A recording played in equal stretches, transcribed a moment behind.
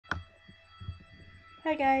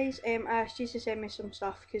Hi guys, I asked you to send me some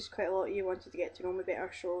stuff because quite a lot of you wanted to get to know me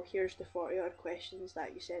better, so here's the 40 odd questions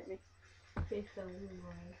that you sent me. Favourite film and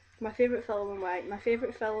why? My favourite film and why? My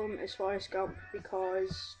favourite film is Forrest Gump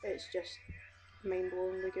because it's just mind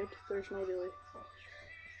blowingly good. There's no really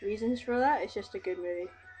reasons for that, it's just a good movie.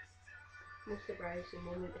 Most embarrassing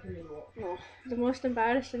moment in what? No, the most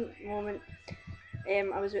embarrassing moment,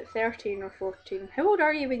 I was about 13 or 14. How old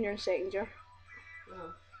are you when you're in second year?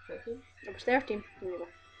 Oh, 13? I was 13, there you go.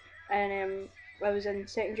 And I was in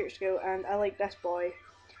second year at school and I liked this boy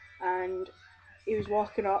and he was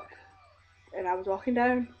walking up and I was walking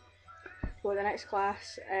down for the next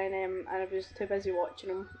class, and I was too busy watching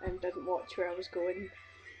him and didn't watch where I was going.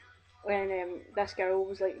 When this girl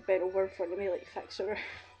was like bent over in front of me, like fixing her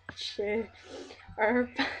shoe or her,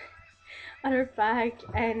 on her bag,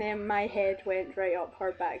 and my head went right up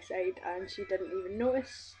her backside, and she didn't even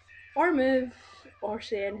notice or move or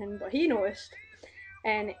say anything, but he noticed.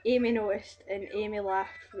 And Amy noticed, and Amy laughed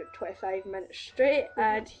for about 25 minutes straight,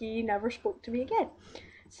 and he never spoke to me again.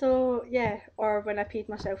 So yeah, or when I peed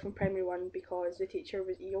myself in primary one because the teacher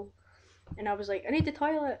was ill, and I was like, I need the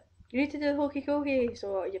toilet. You need to do the hokey cokey.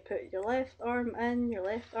 So you put your left arm in, your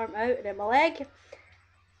left arm out, and then my leg,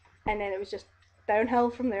 and then it was just downhill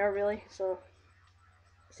from there really. So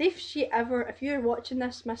see if you're watching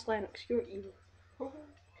this, Miss Lennox, you're evil,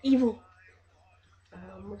 evil.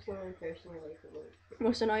 Most annoying person in your life at the moment.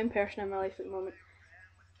 Most annoying person in my life at the moment,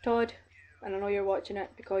 Todd. And I know you're watching it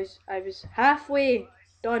because I was halfway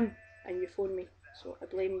done and you phoned me. So I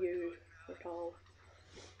blame you for it all.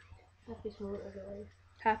 Happiest moment of your life?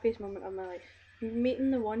 Happiest moment of my life.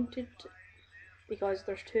 Meeting the wanted because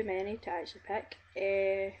there's too many to actually pick.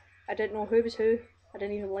 I didn't know who was who. I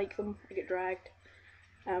didn't even like them. I get dragged.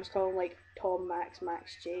 And I was calling like Tom, Max,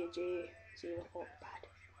 Max, J, J, Zero. Oh, bad.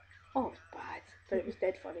 Oh, it was bad. But it was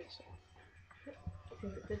dead funny. So.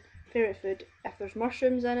 Favourite food? Favourite food. If there's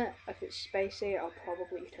mushrooms in it, if it's spicy, I'll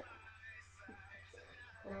probably eat it.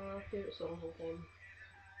 Favourite song of all time?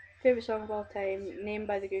 Favourite song of all time, Named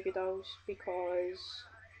by the Goo Goo Dolls, because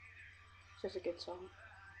it's just a good song.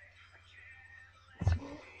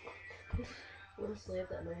 One slave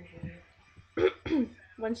that annoys you?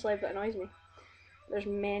 One slave that annoys me. There's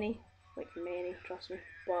many, like many, trust me,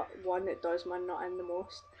 but one that does my nut in the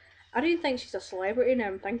most. I don't even think she's a celebrity now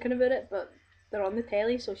I'm thinking about it, but they're on the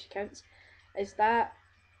telly so she counts. Is that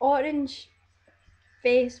orange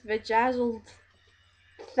face vajazzled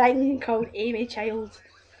thing called Amy Child?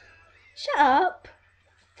 Shut up!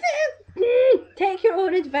 Take your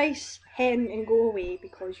own advice, hen, and go away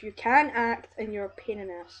because you can't act and you're a pain in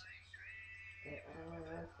the ass.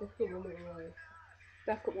 Difficult moment in your life?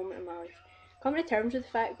 Difficult moment in my life. Coming to terms with the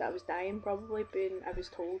fact that I was dying, probably being I was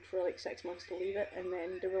told for like 6 months to leave it, and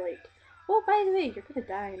then they were like, "Oh, by the way, you're gonna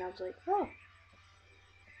die," and I was like, "Oh,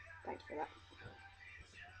 thanks for that."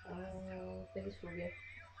 Biggest phobia?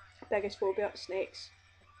 Biggest phobia: snakes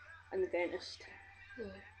and the dentist.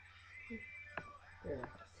 Yeah.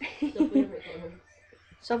 Subway or McDonald's?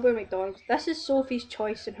 Subway, McDonald's. This is Sophie's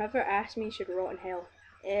choice, and whoever asked me should rot in hell.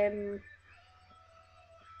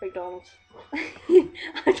 McDonald's. I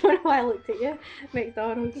don't know why I looked at you.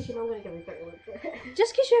 McDonald's. Because you're not going to give me a look at it.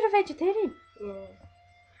 Just because you're a vegetarian.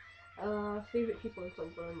 Yeah. Favourite people in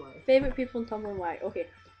Tumblr and why? Favourite people in Tumblr and why? Okay.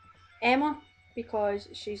 Emma, because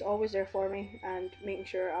she's always there for me and making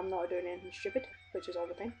sure I'm not doing anything stupid, which is all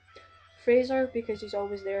the time. Fraser, because he's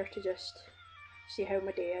always there to just see how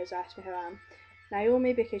my day is, ask me how I am.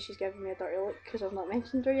 Naomi, because she's giving me a dirty look because I've not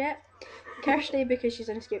mentioned her yet. Kirsty, because she's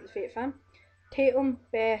an Escape the Fate fan. Tatum,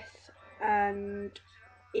 Beth, and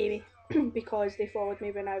Amy, because they followed me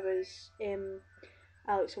when I was in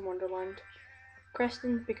Alex in Wonderland.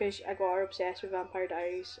 Kristen, because I got her obsessed with Vampire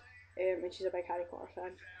Diaries, and she's a big Harry Potter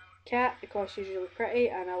fan. Kat, because she's really pretty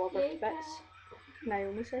and I love her to bits.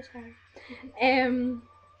 Naomi says hi.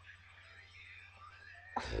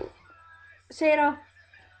 Sarah,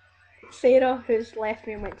 who's left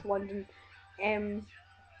me and went to London,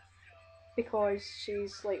 because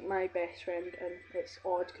she's like my best friend, and it's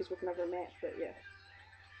odd because we've never met, but yeah.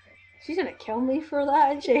 She's gonna kill me for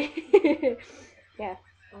that, isn't she? Yeah.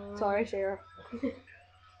 Sorry, Sarah. How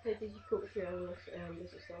did you cope with your illness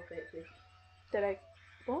as it still affect you? Did I?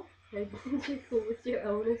 What? How did you cope with your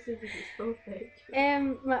illness and does it still affect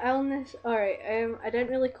you? My illness. Alright. I didn't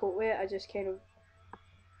really cope with it. I just kind of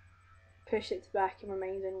pushed it to the back of my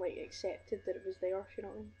mind and like accepted that it was there. You know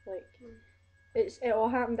what I mean? Like, it all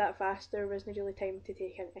happened that fast. There wasn't really time to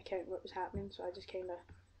take into account what was happening, so I just kind of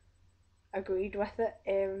agreed with it.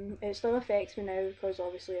 It still affects me now because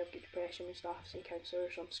obviously I've got depression and stuff, seen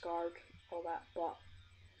counsellors, I'm scarred, all that. But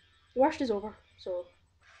the worst is over, so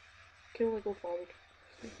can only go forward.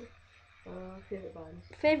 Favourite bands.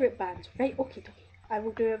 Favourite bands. Right, okay. I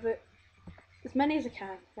will do about as many as I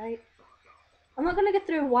can, right? I'm not going to go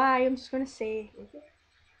through why, I'm just going to say Okay.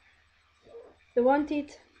 The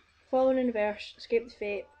Wanted, Fallen in Verse, Escape the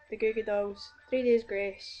Fate, The Goo Goo Dolls, 3 Days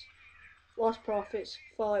Grace, Lost Prophets,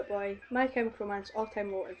 Fall Out Boy, My Chemical Romance, All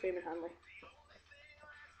Time Low, and Freeman Hanley.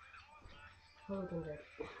 Hold on there.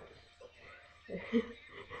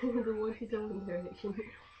 The Wanted All in Direction.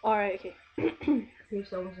 Alright, okay. Your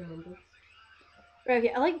songs remembered. Right,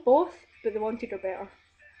 okay, I like both, but The Wanted are better.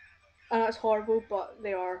 And that's horrible, but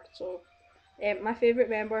they are, so. My favourite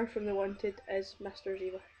member from The Wanted is Mr.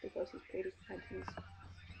 Ziva, because he's pretty and he's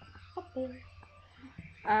happy.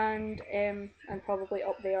 And probably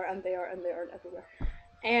up there and there and there and everywhere.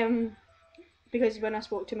 Because when I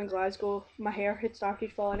spoke to him in Glasgow, my hair had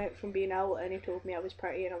started falling out from being ill, and he told me I was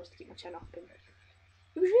pretty and I was to keep my chin up, and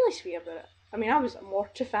he was really sweet about it. I mean, I was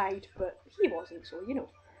mortified, but he wasn't, so you know.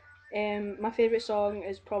 My favourite song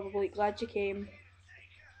is probably Glad You Came,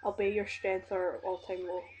 I'll Be Your Strength, or All Time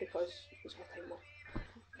Low, because it's All Time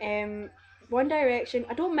Low. One Direction,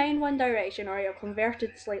 I don't mind One Direction, alright, I've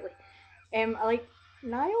converted slightly. I like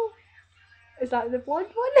Niall. Is that the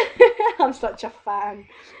blonde one? I'm such a fan.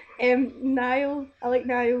 Niall. I like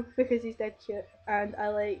Niall because he's dead cute, and I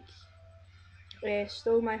like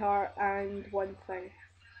Stole My Heart and One Thing.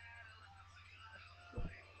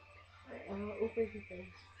 Overrated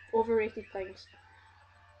things. Overrated things.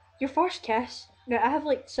 Your First Kiss. Now I have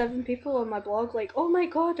like 7 people on my blog like, oh my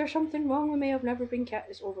god, there's something wrong with me. I've never been kissed.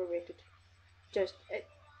 It's overrated.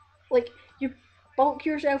 Like you bulk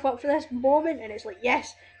yourself up for this moment, and it's like,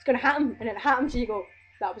 yes, it's gonna happen, and it happens, and you go,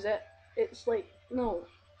 that was it. It's like, no,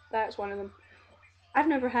 that's one of them. I've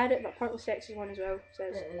never had it, but apparently sex is one as well,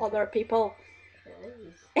 says other people.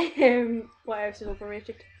 What else is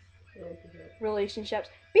overrated? Relationships.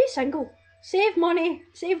 Be single. Save money.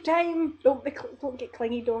 Save time. Don't get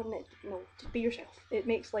clingy. Don't it. No, just be yourself. It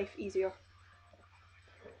makes life easier.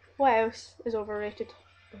 What else is overrated?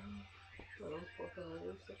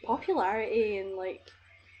 Popularity and like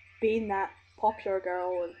being that popular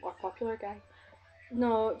girl or popular guy.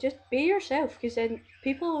 No, just be yourself, because then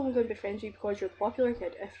people are only going to be friends with you because you're the popular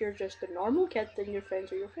kid. If you're just a normal kid, then your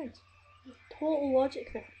friends are your friends. Total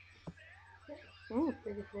logic there. Mm.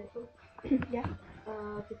 Yeah.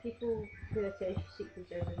 The people who attention seek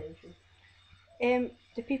deserve attention.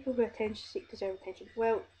 The people who attention seek deserve attention.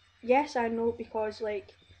 Well, yes and no, because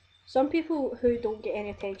like some people who don't get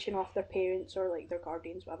any attention off their parents or like their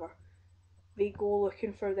guardians, whatever, they go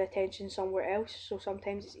looking for the attention somewhere else. So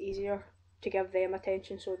sometimes it's easier to give them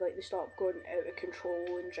attention, so like they stop going out of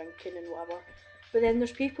control and drinking and whatever. But then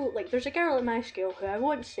there's people like there's a girl at my school who I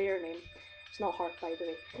won't say her name. It's not her, by the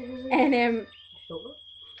way. And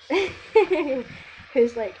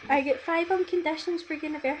who's like, I get 5 conditions for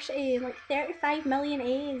university and like 35 million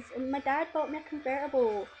A's, and my dad bought me a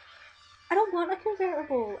convertible. I don't want a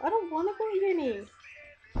convertible. I don't want to go to uni.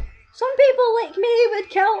 Some people like me would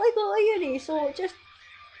kill to go to uni, so just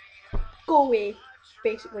go away,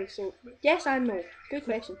 basically. So yes and no. Good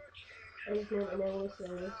question.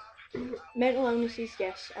 Mental illnesses,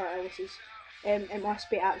 yes, are illnesses. It must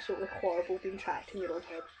be absolutely horrible being trapped in your own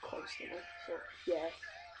head constantly. So yeah.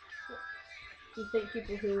 Do you think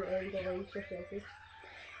people who end their lives are selfish?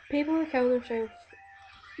 People who kill themselves,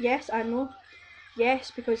 yes and no.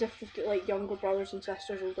 Yes, because if they've got like younger brothers and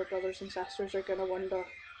sisters, older brothers and sisters are gonna wonder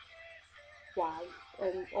why,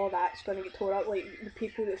 and all that's gonna get tore up. Like the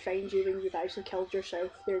people that find you when you've actually killed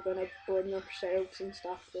yourself, they're gonna blame themselves and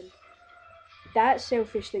stuff, and that's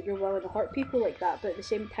selfish that you're willing to hurt people like that. But at the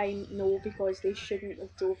same time, no, because they shouldn't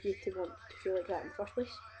have drove you to want to feel like that in the first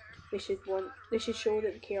place. They should show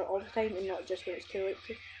that they care all the time and not just when it's too late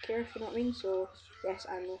to care, if you know what I mean. So yes,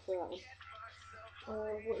 I know for that one.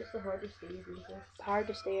 What is the hardest day you've been through? The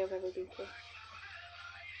hardest day I've ever been through.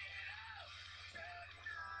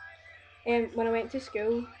 When I went to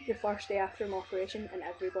school the first day after my operation, and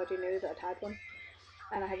everybody knew that I'd had one,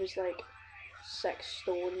 and I was like 6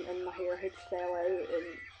 stone and my hair had fell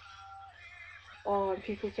out, and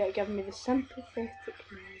people kept giving me the sympathetic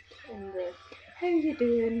nod and the how you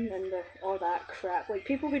doing and the all that crap. Like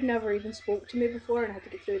people who'd never even spoke to me before, and I had to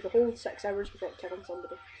get through the whole 6 hours without killing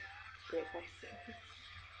somebody. Great fun.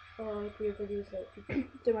 Do your videos help people?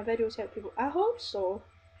 Do my videos help people? I hope so.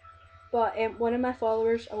 But one of my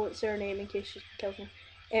followers, I won't say her name in case she kills me,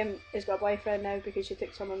 has got a boyfriend now because she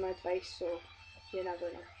took some of my advice, so you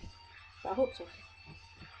never know. But I hope so.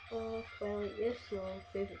 Twilight, yes, no.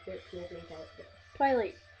 Favourite book, no main character.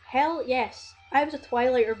 Twilight. Hell yes. I was a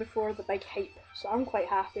Twilighter before the big hype, so I'm quite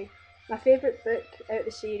happy My favourite book out of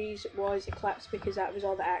the series was Eclipse because that was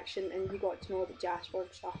all the action and you got to know the Jasper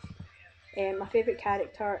and stuff. My favourite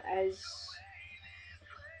character is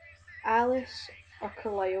Alice or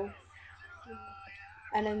Carlisle.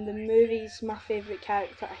 And in the movies, my favourite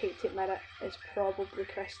character, I hate to admit it, is probably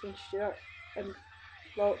Kristen Stewart and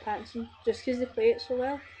Robert Pattinson, just because they play it so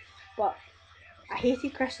well. But I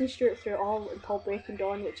hated Kristen Stewart through it all until Breaking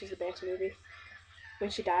Dawn, which is the best movie. When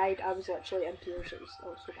she died, I was literally in tears. It was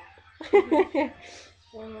so bad.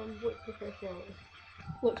 What's your personality?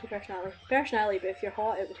 Looks for personality. Personality, but if you're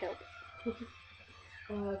hot, it would help.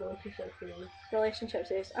 Relationship phase. Relationship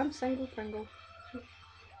says, I'm single Pringle.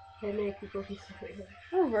 How many people have you slept with?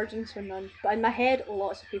 I'm a virgin, so none. But in my head,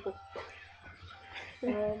 lots of people.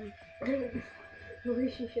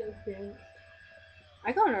 Relationship with parents.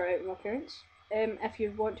 I got on alright with my parents. If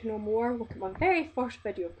you want to know more, look at my very first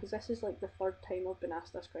video, because this is like the third time I've been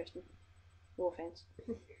asked this question. No offence.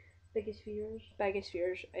 Biggest fears? Biggest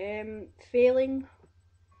fears. Failing.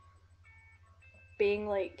 Being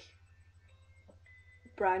like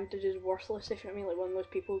branded as worthless, if you know what I mean, like one of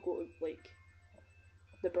those people who go to like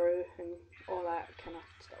the brew and all that kind of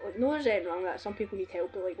stuff. Like, no, there's anything wrong with that. Some people need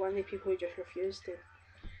help, but like one of the people who just refuse to,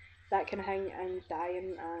 that kind of thing, and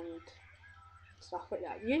dying and stuff like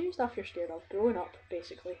that. Usually stuff you're scared of, growing up,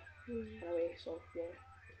 basically, in a way. So yeah.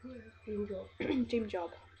 Dream job. Dream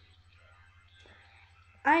job.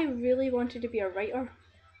 I really wanted to be a writer,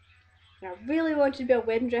 and I really wanted to be a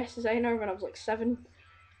wedding dress designer when I was like 7.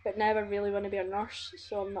 But now I really want to be a nurse,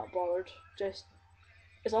 so I'm not bothered. Just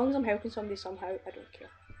as long as I'm helping somebody somehow, I don't care.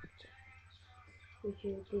 Would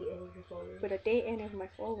you date any of your followers? Would I date any of my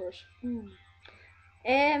followers?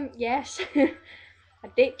 Yes.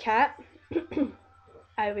 I'd date Kat.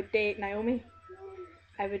 I would date Naomi.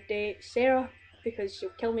 I would date Sarah because she'll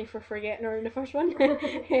kill me for forgetting her in the first one.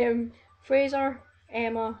 Fraser,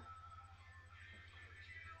 Emma,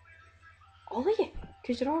 all of you,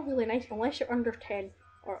 because you're all really nice. Unless you're under 10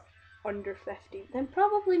 or under 15, then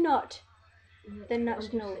probably not. Then that's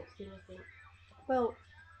under no. 16, I think. Well,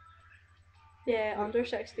 yeah, under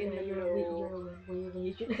 16, Yeah, then you're no. way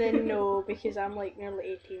aged. Then no, because I'm like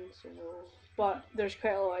nearly 18, so no. But there's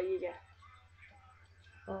quite a lot of you, yeah.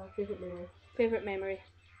 Favourite memory? Favourite memory?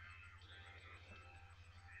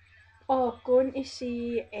 Oh, going to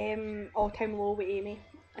see All Time Low with Amy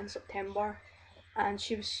in September, and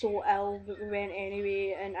she was so ill, but we went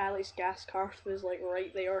anyway, and Alex Gaskarth was like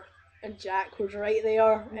right there, and Jack was right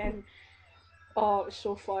there, and oh, it was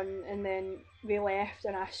so fun. And then we left,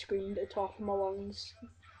 and I screamed at the top of my lungs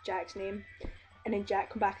Jack's name, and then Jack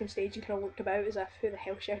come back on stage and kind of looked about as if who the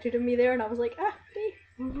hell shouted at me there, and I was like, ah, hey.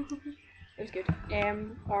 It was good.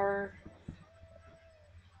 Or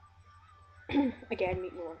again,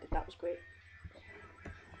 meeting London, that was great.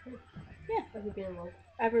 Yeah. Ever been in love?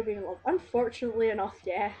 Ever been in love? Unfortunately enough,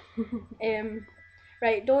 yeah.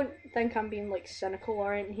 Right, don't think I'm being like cynical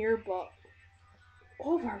or anything here, but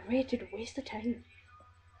overrated waste of time.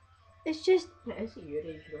 It's just, It is at your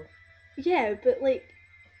age though. yeah, but like,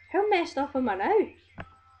 how messed up am I now?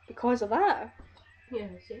 Because of that. Yeah,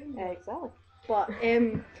 same. Exactly. But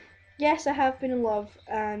yes, I have been in love,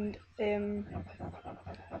 and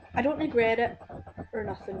I don't regret it or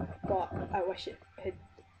nothing, but I wish it had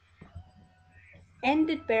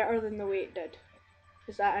ended better than the way it did.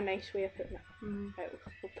 Is that a nice way of putting it? Right,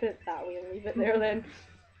 we'll put it that way and leave it there then.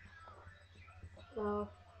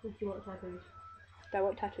 Would you want tattoos? Do I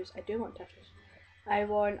want tattoos? I do want tattoos. I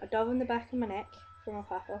want a dove on the back of my neck for my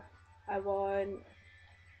papa. I want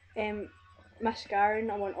mascara,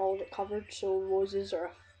 and I want all of it covered, so roses or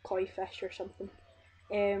a koi fish or something.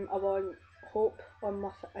 I want hope on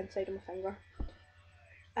my inside of my finger,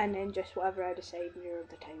 and then just whatever I decide near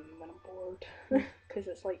the time when I'm bored, because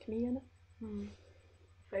it's like me, innit?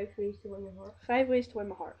 5 ways to win your heart. 5 ways to win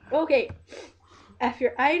my heart. Okay, if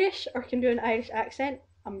you're Irish or can do an Irish accent,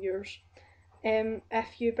 I'm yours.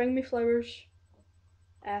 If you bring me flowers,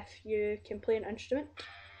 if you can play an instrument,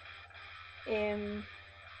 if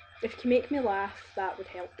you can make me laugh, that would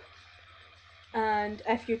help. And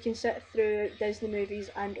if you can sit through Disney movies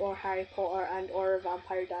and or Harry Potter and or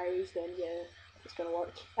Vampire Diaries, then yeah, it's gonna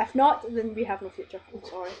work. If not, then we have no future. I'm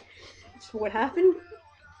sorry. It just won't happen.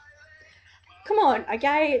 Come on, a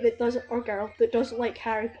guy that doesn't, or girl that doesn't like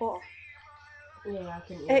Harry Potter. Yeah, I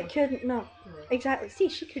can. It couldn't, no. Yeah. Exactly. See,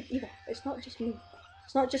 she could either. It's not just me.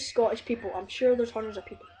 It's not just Scottish people. I'm sure there's hundreds of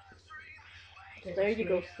people. There you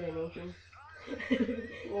go.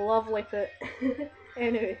 Lovely put.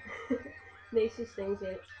 Anyway. Nicest things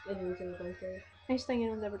that anyone's ever done for you. Nice thing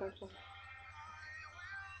anyone's ever done for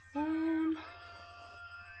me.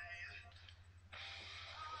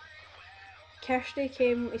 Kirsty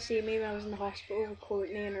came to see me when I was in the hospital with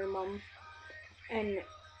Courtney and her mum, and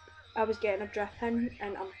I was getting a drip in,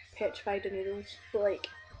 and I'm petrified of needles. But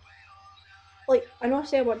like I know I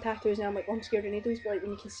say I want tattoos and I'm like, oh, I'm scared of needles, but like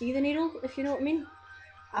when you can see the needle, if you know what I mean,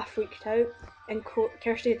 I freaked out. And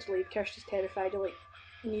Kirsty had to leave. Kirsty's terrified of like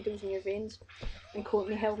needles in your veins. And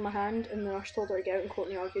Courtney held my hand, and the nurse told her to get out, and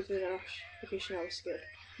Courtney argued with the nurse because she knew I was scared.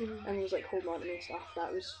 And he was like holding on to me and stuff.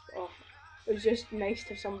 That was, oh, it was just nice to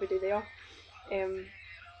have somebody there.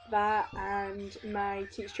 That and my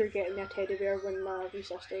teacher getting me a teddy bear when my wee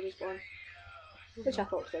sister was born, which I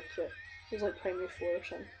thought was very cute. It was like primary 4 or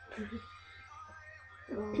something.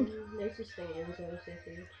 Nicest thing anyone's ever said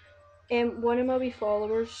to you. One of my wee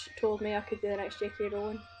followers told me I could be the next J.K.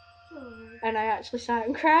 Rowling, and I actually sat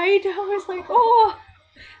and cried. I was like, oh,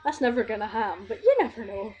 that's never gonna happen, but you never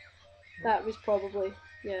know. That was probably,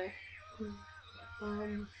 yeah.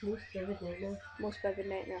 Most vivid nightmare. Most vivid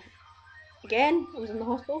nightmare. Again, I was in the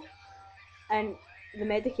hospital, and the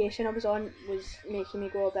medication I was on was making me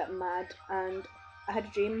go a bit mad, and I had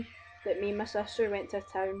a dream that me and my sister went to a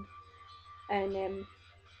town, and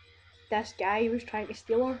this guy was trying to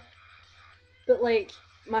steal her. But like,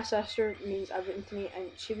 my sister means everything to me, and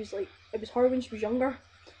she was like, it was her when she was younger,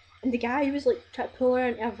 and the guy was like trying to pull her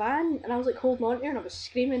into a van, and I was like holding on to her, and I was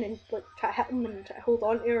screaming and like trying to hit him and trying to hold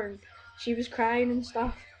on to her, and she was crying and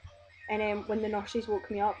stuff. And when the nurses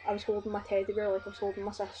woke me up, I was holding my teddy bear like I was holding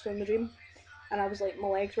my sister in the dream, and I was like, my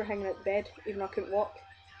legs were hanging out the bed even though I couldn't walk.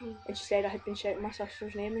 And she said I had been shouting my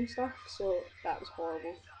sister's name and stuff, so that was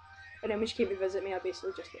horrible. And then when she came to visit me, I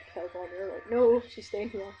basically just like held on to her like, no, she's staying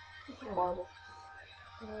here. Horrible.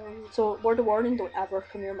 So word of warning, don't ever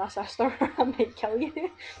come near my sister, I might kill you.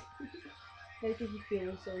 How did you feel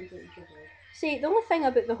when someone deleted your blog? See, the only thing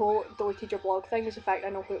about the whole deleted your blog thing is the fact I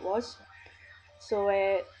know who it was. So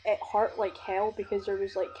it hurt like hell because there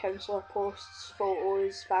was like counsellor posts,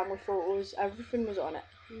 photos, family photos, everything was on it.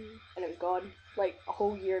 And it was gone. Like a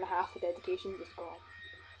whole year and a half of dedication was gone.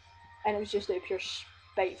 And it was just out of pure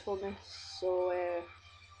spitefulness. So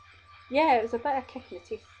yeah, it was a bit of a kick in the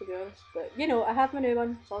teeth to be honest. But you know, I have my new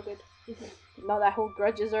one, it's all good. Not that I hold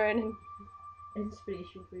grudges or anything.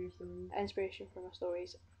 Inspiration for your stories. Inspiration for my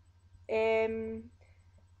stories.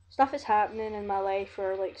 Stuff is happening in my life,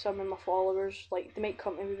 or like some of my followers, like they might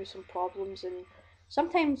come to me with some problems, and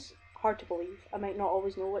sometimes hard to believe. I might not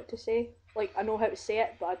always know what to say. Like I know how to say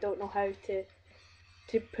it, but I don't know how to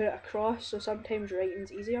put it across. So sometimes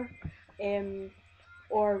writing's easier,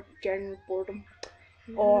 or general boredom,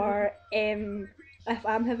 or if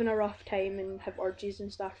I'm having a rough time and have urges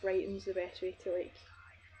and stuff, writing's the best way to like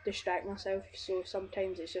distract myself. So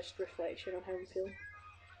sometimes it's just reflection on how I'm feeling.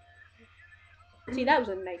 See, that was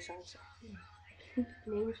a nice answer.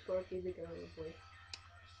 Name was Sparky the girl or boy.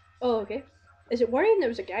 Oh, okay. Is it worrying there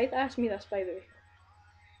was a guy that asked me this, by the way?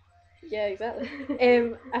 Yeah, exactly.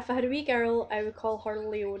 If I had a wee girl, I would call her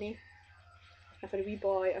Leonie. If I had a wee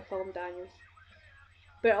boy, I'd call him Daniel.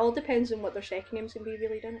 But it all depends on what their second name's going to be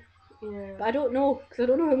really, doesn't it? Yeah. But I don't know, because I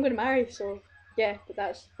don't know who I'm going to marry, so yeah, but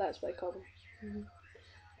that's what I call them.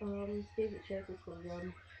 Favourite childhood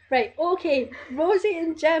program. Right, okay, Rosie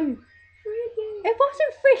and Jim. Freaky. It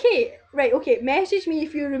wasn't freaky! Right, okay, message me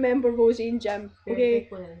if you remember Rosie and Jim, okay?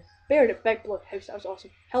 Bear at Big Blue House, that was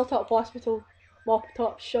awesome. Hilltop Hospital, Mop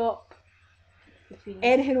Top Shop,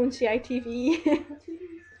 anything on CITV,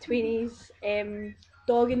 Tweenies,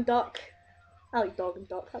 Dog and Duck. I like Dog and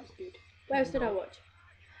Duck, that was good. What else did I watch?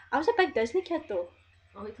 I was a big Disney kid though.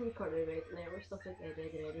 I liked all the Cartoon Network stuff like Ed,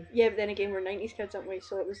 Edd n Eddy. Yeah, but then again, we're 90s kids, aren't we?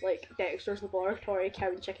 So it was like Dexter's Laboratory, Cow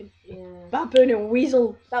and Chicken, Yeah. Baboon and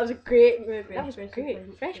Weasel. That was a great movie. That was Fresh great.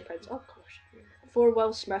 Prince. Fresh Prince, of course. Before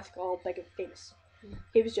Will Smith got all big and famous.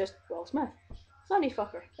 He was just Will Smith. Funny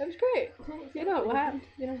fucker. It was great. You know what happened,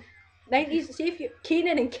 you know. 90s, see if you...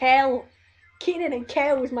 Keenan and Kel. Keenan and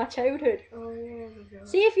Kel was my childhood. Oh yeah.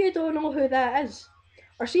 See if you don't know who that is.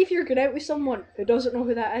 Or see if you're going out with someone who doesn't know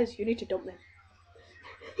who that is, you need to dump them.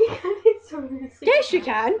 Yes, you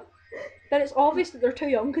can. But it's obvious that they're too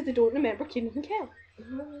young because they don't remember Keenan and Kel.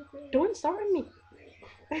 Don't start on me.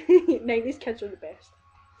 90s kids are the best.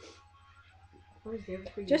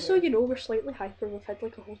 Just so you know, we're slightly hyper. We've had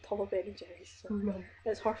like a whole tub of Ben and Jerry's, so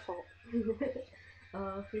it's her fault.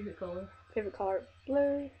 Favourite colour? Favourite colour?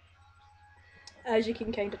 Blue. As you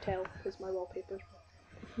can kind of tell, because my wallpaper's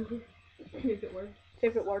blue. Favourite word?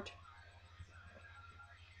 Favourite word?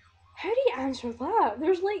 How do you answer that?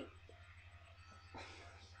 There's like...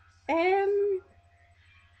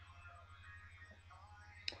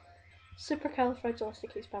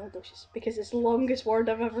 Supercalifragilisticexpialidocious, because it's the longest word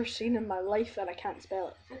I've ever seen in my life and I can't spell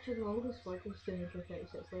it. Actually, the longest word was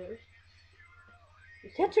 236 letters. You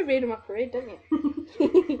had to raid on my parade, didn't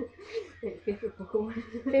you? Favourite Pokemon?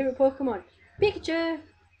 Favourite Pokemon? Pikachu!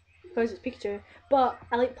 Because it's Pikachu. But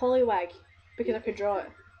I like Poliwag because I could draw it.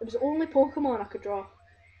 It was the only Pokemon I could draw.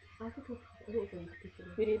 I don't know. I don't think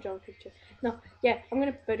Pikachu. You did draw Pikachu. No, yeah, I'm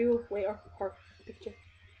going to video later her Pikachu.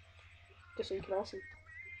 Just so you can all see.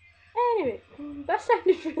 Anyway, that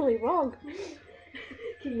sounded really wrong.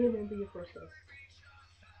 Can you remember your first guess?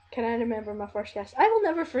 Can I remember my first kiss? I will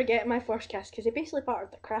never forget my first kiss because he basically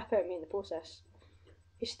battered the crap out of me in the process.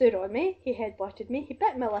 He stood on me, he headbutted me, he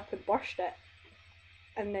bit my lip and burst it,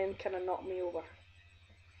 and then kind of knocked me over.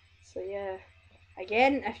 So yeah,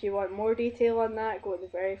 again, if you want more detail on that, go to the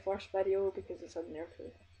very first video because it's in there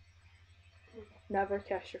too. Never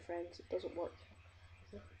kiss your friends, it doesn't work.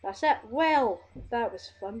 That's it. Well, that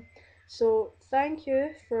was fun. So thank you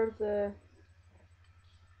for the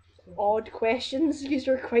odd questions. These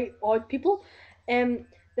are quite odd people. The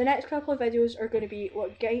next couple of videos are going to be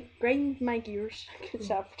what grind my gears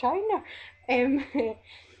because I'm trying now.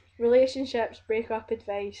 Relationships, breakup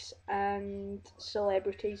advice, and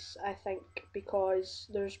celebrities. I think because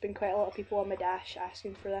there's been quite a lot of people on my dash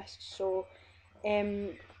asking for this, so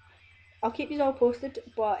I'll keep you all posted.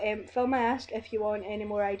 But fill my ask if you want any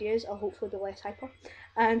more ideas. I'll hopefully be less hyper,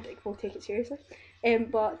 and we'll take it seriously.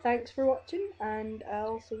 But thanks for watching, and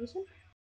I'll see you soon.